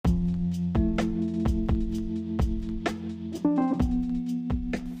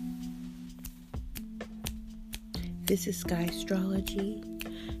This is Sky Astrology.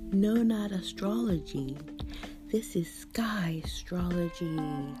 No, not astrology. This is Sky Astrology,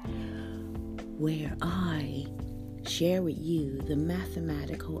 where I share with you the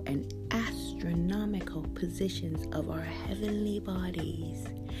mathematical and astronomical positions of our heavenly bodies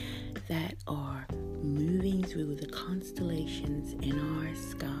that are moving through the constellations in our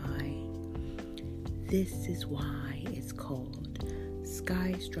sky. This is why it's called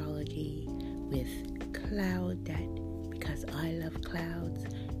Sky Astrology with Cloud Debt, because I love clouds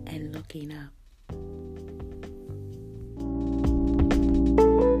and looking up.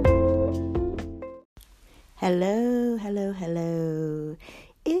 Hello.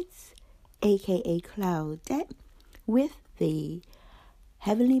 It's aka Cloud Debt with the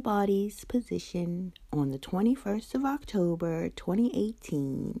Heavenly Bodies position on the 21st of October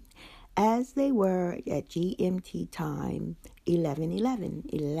 2018 as they were at GMT time 11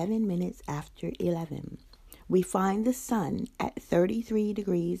 minutes after 11. We find the sun at 33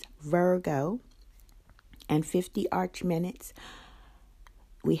 degrees Virgo and 50 arch minutes.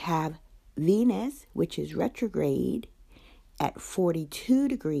 We have Venus, which is retrograde, at 42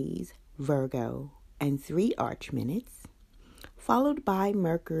 degrees Virgo and 3 arch minutes, followed by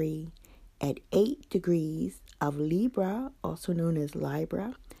Mercury at 8 degrees of Libra, also known as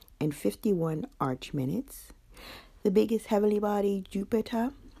Libra, and 51 arch minutes. The biggest heavenly body,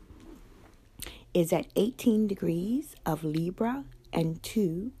 Jupiter, is at 18 degrees of Libra and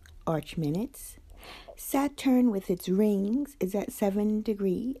 2 arch minutes. Saturn with its rings is at 7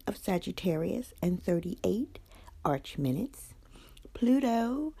 degrees of Sagittarius and 38 arch minutes.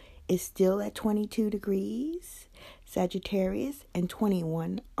 Pluto is still at 22 degrees Sagittarius and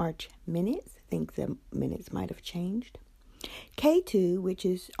 21 arch minutes. I think the minutes might have changed. Ketu, which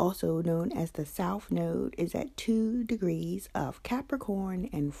is also known as the South Node, is at 2 degrees of Capricorn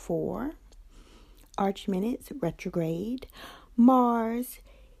and 4 arch minutes retrograde. Mars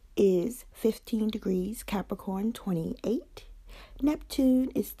is 15 degrees Capricorn, 28. Neptune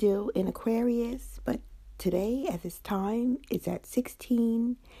is still in Aquarius, but today at this time it's at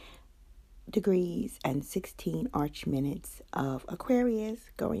 16 degrees and 16 arch minutes of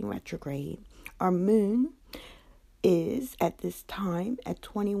Aquarius going retrograde. Our moon is at this time at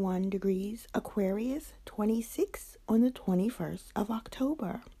 21 degrees Aquarius, 26 on the 21st of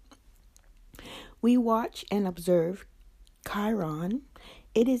October. We watch and observe Chiron.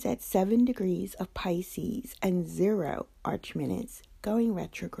 It is at 7 degrees of Pisces and 0 arch minutes going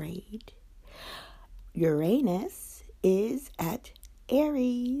retrograde. Uranus is at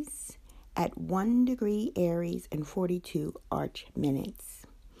Aries at 1 degree Aries and 42 arch minutes.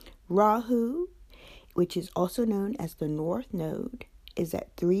 Rahu, which is also known as the North Node, is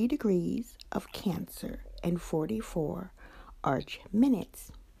at 3 degrees of Cancer and 44 arch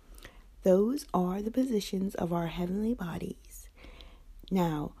minutes. Those are the positions of our heavenly bodies.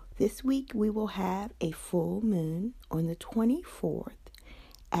 Now, this week we will have a full moon on the 24th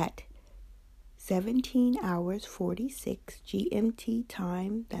at 17 hours 46 GMT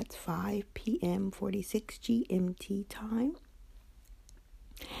time. That's 5 p.m. 46 GMT time.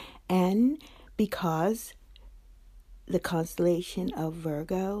 And because the constellation of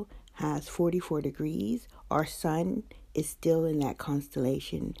Virgo has 44 degrees, our sun is still in that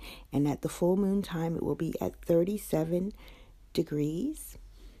constellation. And at the full moon time, it will be at 37 degrees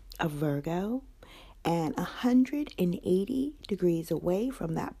of Virgo. And 180 degrees away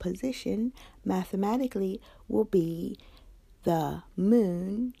from that position, mathematically, will be the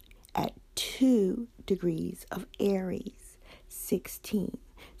moon at 2 degrees of Aries, 16.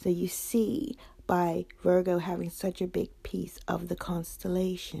 So you see, by Virgo having such a big piece of the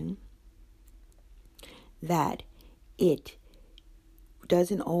constellation, that it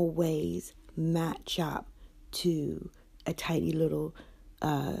doesn't always match up to a tiny little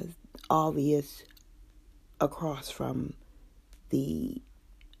obvious across from the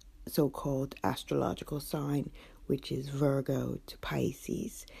so-called astrological sign, which is Virgo to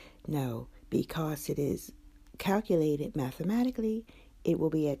Pisces. No, because it is calculated mathematically, it will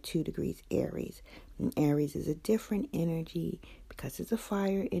be at 2 degrees Aries. And Aries is a different energy because it's a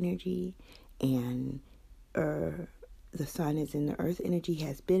fire energy, and the sun is in the earth energy,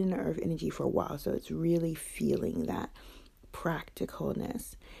 has been in the earth energy for a while, so it's really feeling that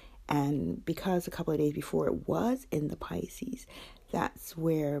practicalness. And because a couple of days before it was in the Pisces, that's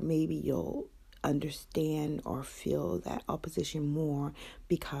where maybe you'll understand or feel that opposition more,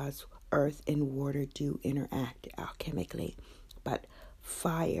 because earth and water do interact alchemically, but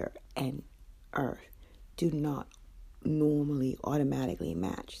fire and earth do not normally automatically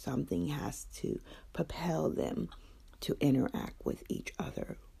match. Something has to propel them to interact with each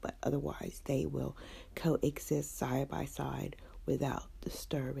other but otherwise they will coexist side by side without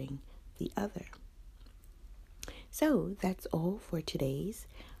disturbing the other. So that's all for today's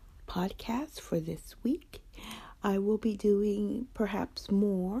podcast for this week. I will be doing perhaps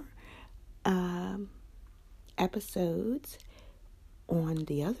more episodes on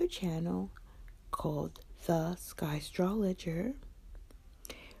the other channel called The Sky Astrologer,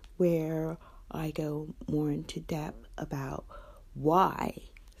 where I go more into depth about why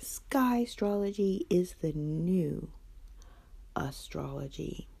sky astrology is the new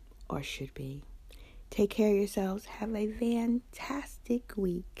astrology, or should be. Take care of yourselves. Have a fantastic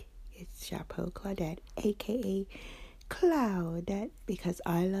week. It's Chapeau Claudette, aka Cloudette, because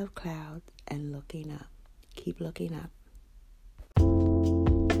I love clouds and looking up. Keep looking up.